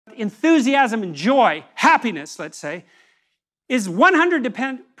Enthusiasm and joy, happiness, let's say, is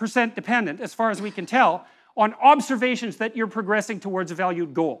 100% dependent, as far as we can tell, on observations that you're progressing towards a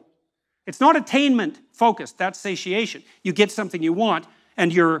valued goal. It's not attainment focused, that's satiation. You get something you want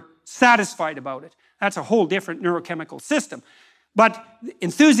and you're satisfied about it. That's a whole different neurochemical system. But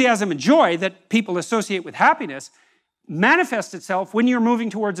enthusiasm and joy that people associate with happiness manifests itself when you're moving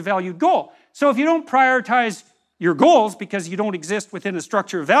towards a valued goal. So if you don't prioritize your goals because you don't exist within a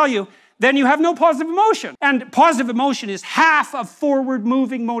structure of value, then you have no positive emotion. And positive emotion is half of forward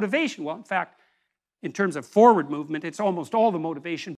moving motivation. Well, in fact, in terms of forward movement, it's almost all the motivation.